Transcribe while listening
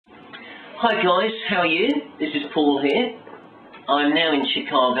Hi guys, how are you? This is Paul here. I'm now in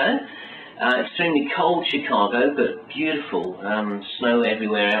Chicago. Extremely cold Chicago, but beautiful. Snow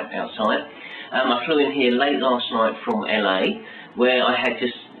everywhere outside. I flew in here late last night from LA, where I had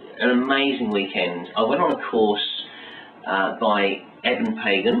just an amazing weekend. I went on a course by Eben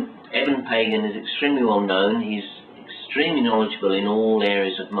Pagan. Eben Pagan is extremely well known. He's extremely knowledgeable in all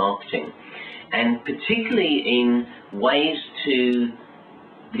areas of marketing, and particularly in ways to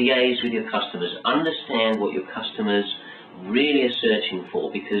liaise with your customers, understand what your customers really are searching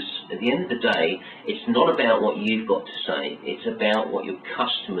for, because at the end of the day, it's not about what you've got to say, it's about what your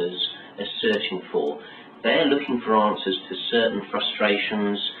customers are searching for. They're looking for answers to certain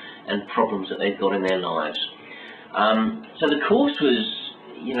frustrations and problems that they've got in their lives. So the course was,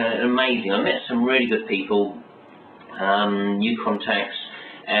 amazing. I met some really good people, new contacts.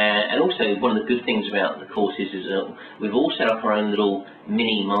 And also, one of the good things about the courses is that we've all set up our own little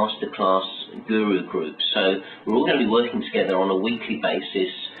mini masterclass guru group. So we're all going to be working together on a weekly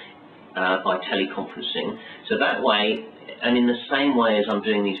basis by teleconferencing. So that way, and in the same way as I'm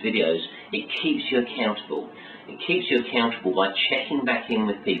doing these videos, it keeps you accountable. It keeps you accountable by checking back in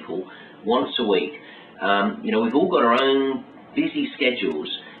with people once a week. We've all got our own busy schedules,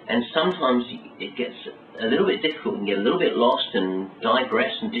 and sometimes it gets a little bit difficult and get a little bit lost and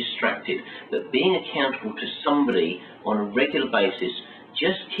digress and distracted, but being accountable to somebody on a regular basis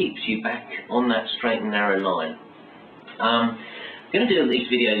just keeps you back on that straight and narrow line. I'm going to do these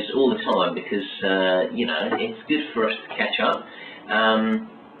videos all the time because it's good for us to catch up.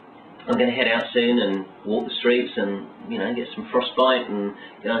 I'm going to head out soon and walk the streets and get some frostbite and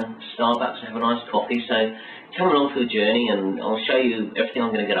go to Starbucks and have a nice coffee. So come along for the journey and I'll show you everything I'm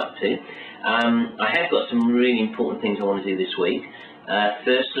going to get up to. I have got some really important things I want to do this week.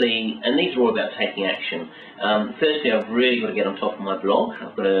 Firstly, and these are all about taking action. Firstly, I've really got to get on top of my blog.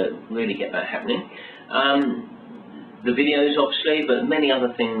 I've got to really get that happening. The videos, obviously, but many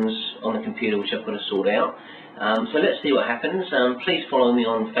other things on the computer which I've got to sort out. So let's see what happens. Please follow me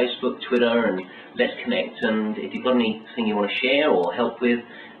on Facebook, Twitter, and let's connect. And if you've got anything you want to share or help with,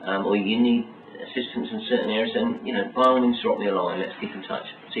 or you need assistance in certain areas, then by all means drop me a line. Let's keep in touch.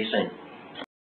 See you soon.